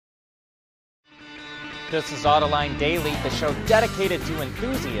This is Autoline Daily, the show dedicated to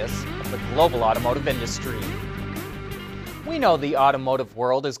enthusiasts of the global automotive industry. We know the automotive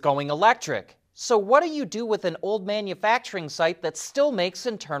world is going electric. So what do you do with an old manufacturing site that still makes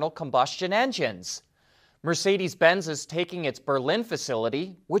internal combustion engines? Mercedes-Benz is taking its Berlin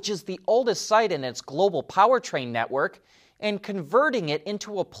facility, which is the oldest site in its global powertrain network, and converting it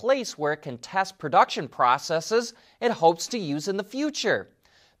into a place where it can test production processes it hopes to use in the future.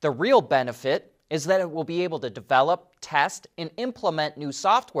 The real benefit is that it will be able to develop, test, and implement new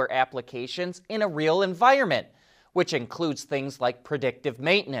software applications in a real environment, which includes things like predictive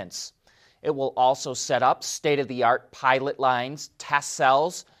maintenance. It will also set up state-of-the-art pilot lines, test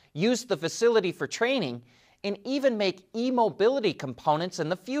cells, use the facility for training, and even make e-mobility components in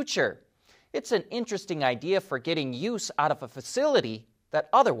the future. It's an interesting idea for getting use out of a facility that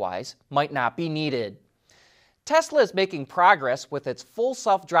otherwise might not be needed. Tesla is making progress with its full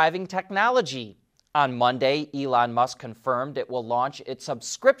self-driving technology. On Monday, Elon Musk confirmed it will launch its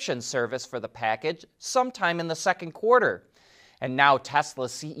subscription service for the package sometime in the second quarter. And now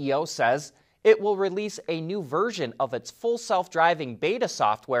Tesla's CEO says it will release a new version of its full self-driving beta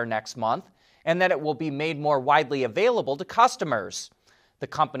software next month, and that it will be made more widely available to customers. The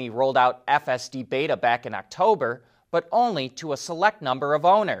company rolled out FSD Beta back in October, but only to a select number of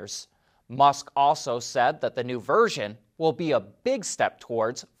owners. Musk also said that the new version will be a big step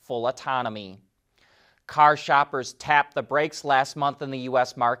towards full autonomy. Car shoppers tapped the brakes last month in the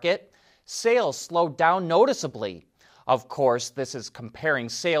U.S. market. Sales slowed down noticeably. Of course, this is comparing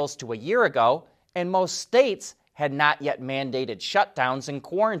sales to a year ago, and most states had not yet mandated shutdowns and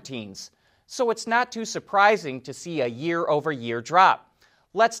quarantines. So it's not too surprising to see a year-over-year drop.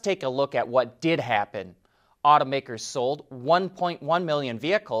 Let's take a look at what did happen. Automakers sold 1.1 million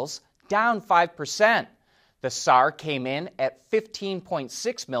vehicles, down 5%. The SAAR came in at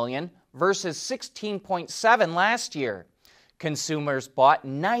 15.6 million versus 16.7 last year. Consumers bought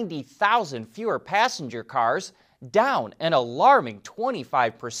 90,000 fewer passenger cars, down an alarming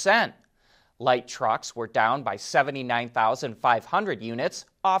 25%. Light trucks were down by 79,500 units,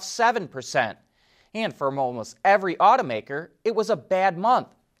 off 7%. And for almost every automaker, it was a bad month,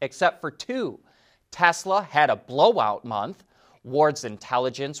 except for two. Tesla had a blowout month. Ward's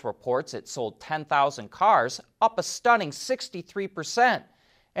Intelligence reports it sold 10,000 cars, up a stunning 63%.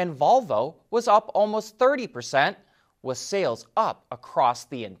 And Volvo was up almost 30%, with sales up across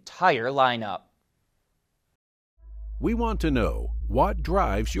the entire lineup. We want to know what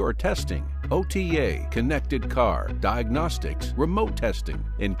drives your testing. OTA, connected car, diagnostics, remote testing.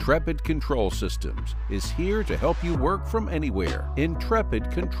 Intrepid Control Systems is here to help you work from anywhere.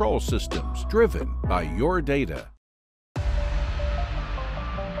 Intrepid Control Systems, driven by your data.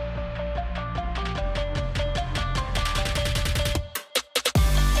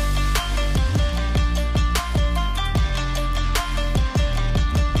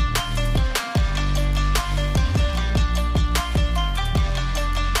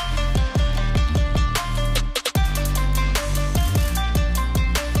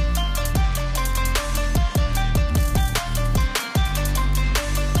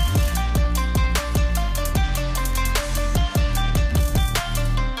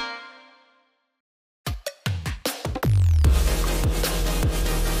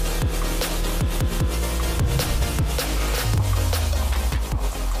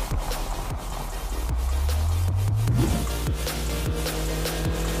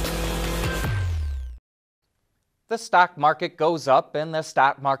 The stock market goes up and the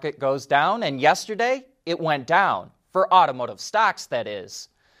stock market goes down, and yesterday it went down, for automotive stocks that is.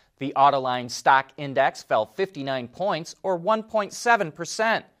 The Autoline stock index fell 59 points or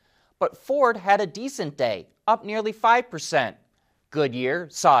 1.7%, but Ford had a decent day, up nearly 5%. Goodyear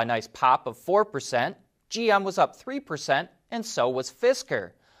saw a nice pop of 4%, GM was up 3%, and so was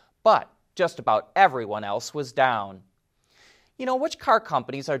Fisker. But just about everyone else was down. You know, which car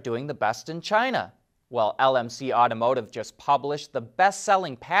companies are doing the best in China? Well, LMC Automotive just published the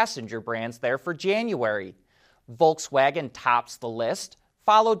best-selling passenger brands there for January. Volkswagen tops the list,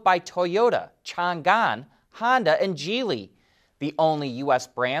 followed by Toyota, Changan, Honda, and Geely. The only U.S.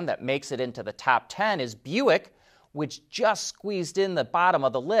 brand that makes it into the top 10 is Buick, which just squeezed in the bottom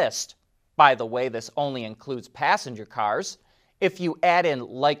of the list. By the way, this only includes passenger cars. If you add in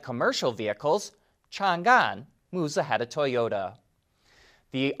light commercial vehicles, Changan moves ahead of Toyota.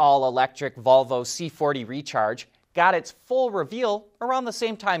 The all-electric Volvo C40 Recharge got its full reveal around the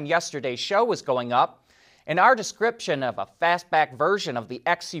same time yesterday's show was going up, and our description of a fastback version of the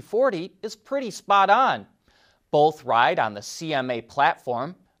XC40 is pretty spot on. Both ride on the CMA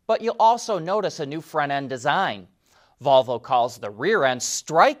platform, but you'll also notice a new front-end design. Volvo calls the rear end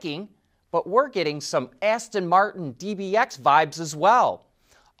striking, but we're getting some Aston Martin DBX vibes as well.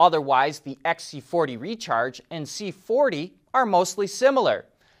 Otherwise, the XC40 Recharge and C40 are mostly similar.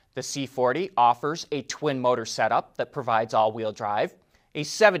 The C40 offers a twin-motor setup that provides all-wheel drive, a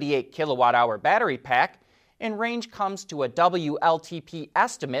 78 kilowatt-hour battery pack, and range comes to a WLTP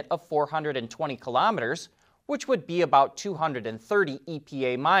estimate of 420 kilometers, which would be about 230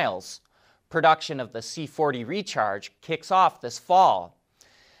 EPA miles. Production of the C40 Recharge kicks off this fall.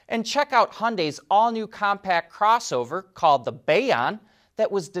 And check out Hyundai's all-new compact crossover called the Bayon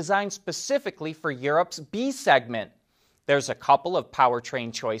that was designed specifically for Europe's B segment. There's a couple of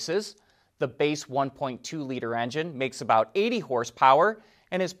powertrain choices. The base 1.2-liter engine makes about 80 horsepower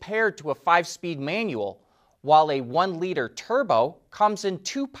and is paired to a 5-speed manual, while a 1-liter turbo comes in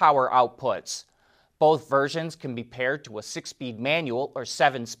 2 power outputs. Both versions can be paired to a 6-speed manual or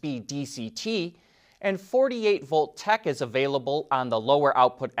 7-speed DCT, and 48-volt tech is available on the lower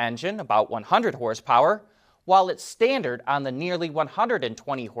output engine, about 100 horsepower, while it's standard on the nearly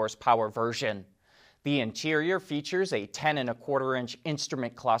 120 horsepower version. The interior features a 10.25-inch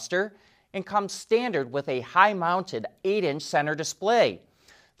instrument cluster and comes standard with a high-mounted 8-inch center display.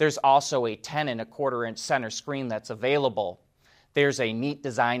 There's also a 10.25-inch center screen that's available. There's a neat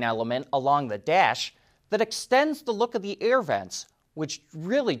design element along the dash that extends the look of the air vents, which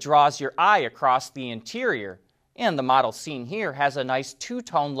really draws your eye across the interior. And the model seen here has a nice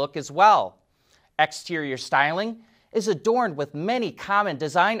two-tone look as well. Exterior styling is adorned with many common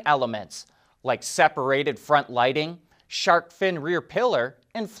design elements, like separated front lighting, shark fin rear pillar,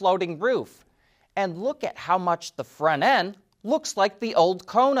 and floating roof. And look at how much the front end looks like the old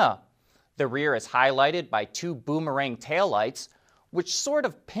Kona. The rear is highlighted by 2 boomerang taillights, which sort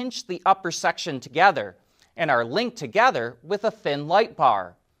of pinch the upper section together and are linked together with a thin light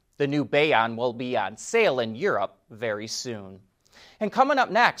bar. The new Bayon will be on sale in Europe very soon. And coming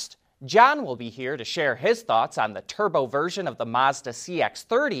up next, John will be here to share his thoughts on the turbo version of the Mazda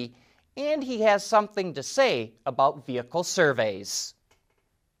CX-30, and he has something to say about vehicle surveys.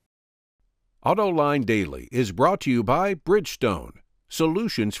 AutoLine Daily is brought to you by Bridgestone,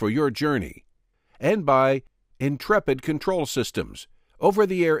 solutions for your journey, and by Intrepid Control Systems,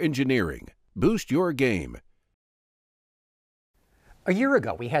 over-the-air engineering. Boost your game. A year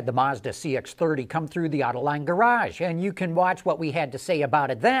ago, we had the Mazda CX-30 come through the Autoline garage, and you can watch what we had to say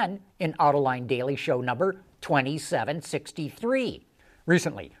about it then in Autoline Daily show number 2763.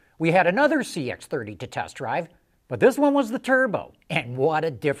 Recently, we had another CX-30 to test drive, but this one was the turbo, and what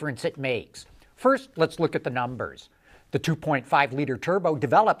a difference it makes. First, let's look at the numbers. The 2.5-liter turbo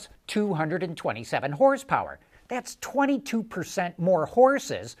develops 227 horsepower. That's 22% more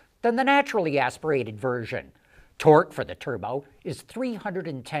horses than the naturally aspirated version. Torque for the turbo is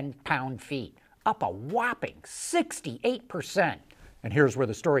 310 pound-feet, up a whopping 68%. And here's where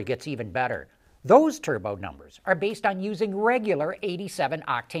the story gets even better. Those turbo numbers are based on using regular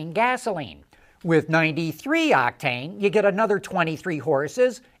 87-octane gasoline. With 93 octane, you get another 23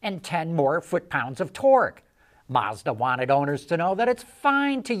 horses and 10 more foot-pounds of torque. Mazda wanted owners to know that it's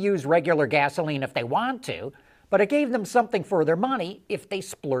fine to use regular gasoline if they want to, but it gave them something for their money if they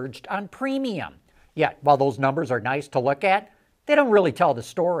splurged on premium. Yet, while those numbers are nice to look at, they don't really tell the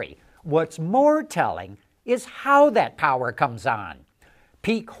story. What's more telling is how that power comes on.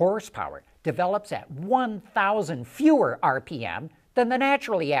 Peak horsepower develops at 1,000 fewer RPM than the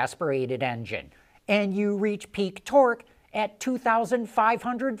naturally aspirated engine, and you reach peak torque at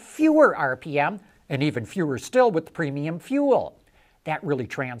 2,500 fewer RPM, and even fewer still with premium fuel. That really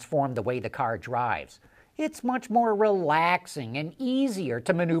transformed the way the car drives. It's much more relaxing and easier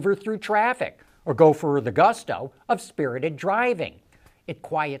to maneuver through traffic or go for the gusto of spirited driving. It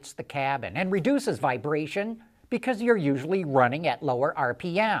quiets the cabin and reduces vibration because you're usually running at lower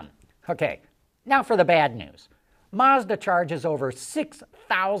RPM. Okay, now for the bad news. Mazda charges over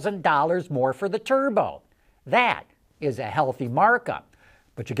 $6,000 more for the turbo. That is a healthy markup,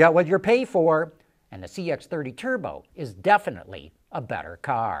 but you get what you pay for, and the CX-30 Turbo is definitely a better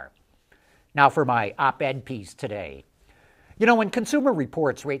car. Now for my op-ed piece today. You know, when Consumer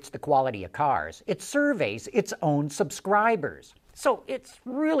Reports rates the quality of cars, it surveys its own subscribers. So it's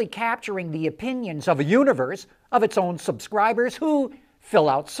really capturing the opinions of a universe of its own subscribers who fill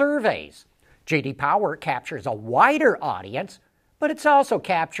out surveys. J.D. Power captures a wider audience, but it's also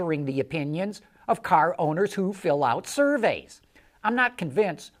capturing the opinions of car owners who fill out surveys. I'm not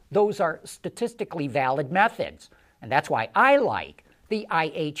convinced those are statistically valid methods, and that's why I like the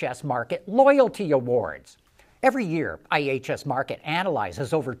IHS Markit Loyalty Awards. Every year, IHS Markit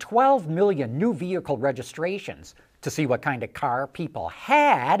analyzes over 12 million new vehicle registrations to see what kind of car people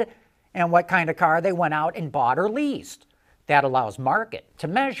had and what kind of car they went out and bought or leased. That allows Markit to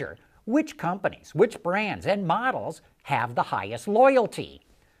measure which companies, which brands, and models have the highest loyalty.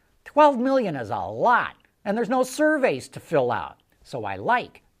 12 million is a lot, and there's no surveys to fill out, so I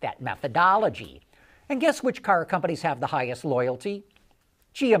like that methodology. And guess which car companies have the highest loyalty?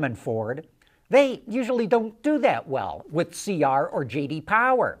 GM and Ford. They usually don't do that well with CR or JD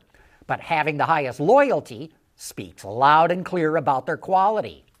Power, but having the highest loyalty speaks loud and clear about their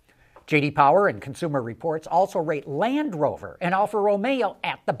quality. JD Power and Consumer Reports also rate Land Rover and Alfa Romeo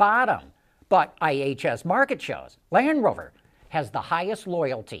at the bottom, but IHS Markit shows Land Rover has the highest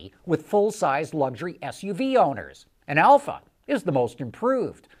loyalty with full-size luxury SUV owners, and Alfa is the most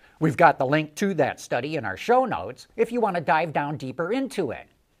improved. We've got the link to that study in our show notes if you want to dive down deeper into it.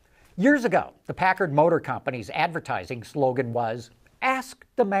 Years ago, the Packard Motor Company's advertising slogan was, "Ask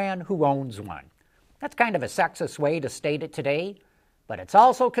the man who owns one." That's kind of a sexist way to state it today, but it's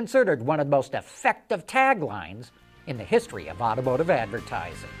also considered one of the most effective taglines in the history of automotive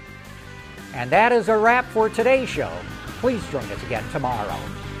advertising. And that is a wrap for today's show. Please join us again tomorrow.